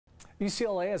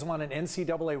UCLA has won an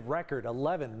NCAA record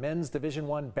 11 men's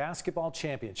Division I basketball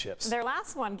championships. Their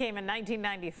last one came in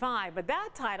 1995, but that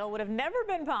title would have never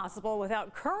been possible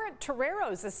without current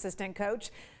Toreros assistant coach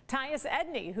Tyus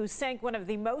Edney, who sank one of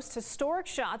the most historic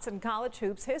shots in college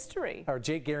hoops history. Our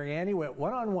Jake Garegnani went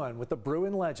one-on-one with the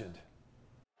Bruin legend.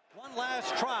 One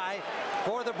last try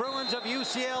for the Bruins of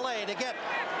UCLA to get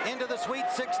into the Sweet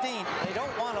 16. They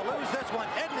don't want to lose this one.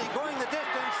 Edney going the distance.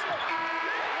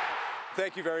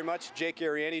 Thank you very much. Jake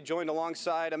Garegnani joined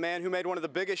alongside a man who made one of the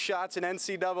biggest shots in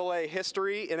NCAA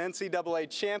history, an NCAA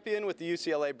champion with the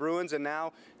UCLA Bruins, and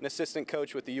now an assistant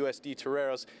coach with the USD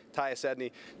Toreros, Tyus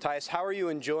Edney. Tyus, how are you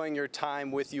enjoying your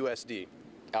time with USD?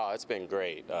 Oh, it's been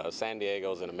great. San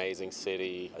Diego's an amazing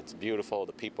city. It's beautiful.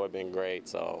 The people have been great,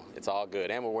 so it's all good.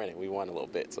 And we're winning. We won a little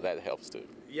bit, so that helps too.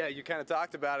 Yeah, you kind of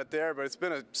talked about it there, but it's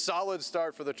been a solid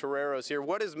start for the Toreros here.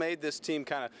 What has made this team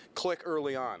kind of click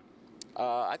early on?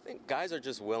 I think guys are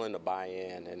just willing to buy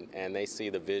in, and they see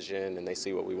the vision, and they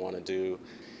see what we want to do,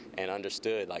 and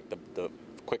understood, like the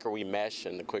quicker we mesh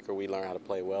and the quicker we learn how to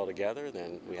play well together,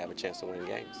 then we have a chance to win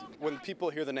games. When people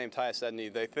hear the name Tyus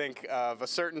Edney, they think of a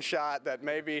certain shot that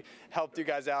maybe helped you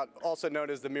guys out, also known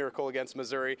as the miracle against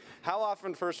Missouri. How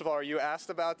often, first of all, are you asked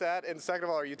about that? And second of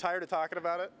all, are you tired of talking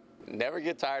about it? Never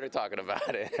get tired of talking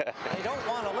about it. They don't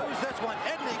want to lose this one.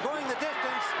 Edney going the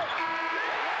distance.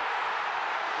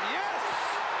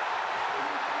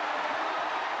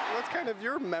 What's kind of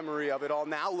your memory of it all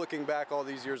now, looking back all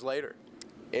these years later?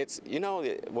 It's, you know,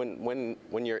 when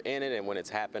you're in it and when it's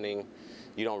happening,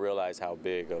 you don't realize how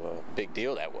big of a big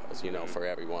deal that was, you know, for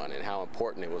everyone, and how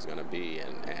important it was going to be,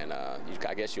 and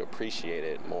I guess you appreciate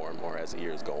it more and more as the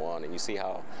years go on, and you see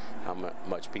how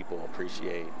much people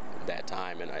appreciate that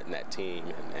time and that team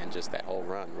and just that whole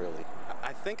run, really.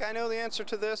 I think I know the answer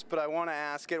to this, but I want to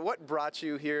ask it. What brought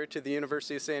you here to the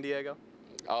University of San Diego?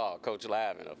 Oh, Coach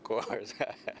Lavin, of course.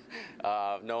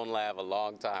 I've known Lav a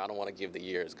long time. I don't want to give the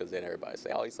years because then everybody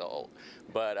say, oh, he's so old.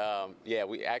 But yeah,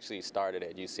 we actually started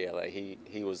at UCLA.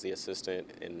 He was the assistant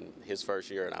in his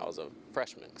first year, and I was a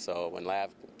freshman. So when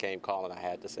Lav came calling, I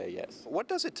had to say yes. What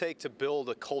does it take to build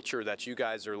a culture that you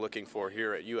guys are looking for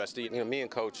here at USD? You know, me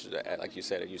and Coach, like you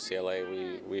said, at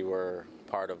UCLA, we were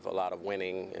part of a lot of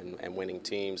winning and winning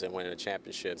teams and winning the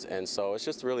championships. And so it's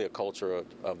just really a culture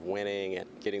of winning and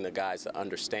getting the guys to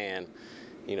understand,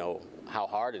 you know, how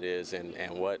hard it is and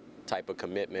what type of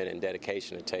commitment and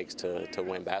dedication it takes to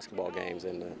win basketball games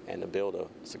and to build a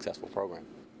successful program.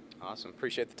 Awesome.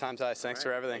 Appreciate the time, Tyus. Thanks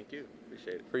for everything. Thank you.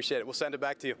 Appreciate it. Appreciate it. We'll send it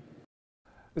back to you.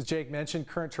 As Jake mentioned,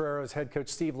 current Toreros head coach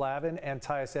Steve Lavin and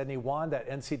Tyus Edney won that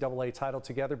NCAA title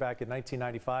together back in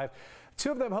 1995.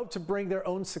 Two of them hope to bring their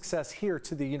own success here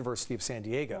to the University of San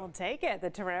Diego. We'll take it. The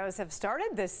Toreros have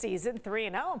started this season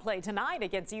 3-0 and play tonight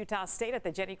against Utah State at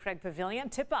the Jenny Craig Pavilion.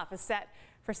 Tip-off is set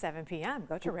for 7 p.m.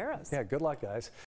 Go Toreros. Yeah, good luck, guys.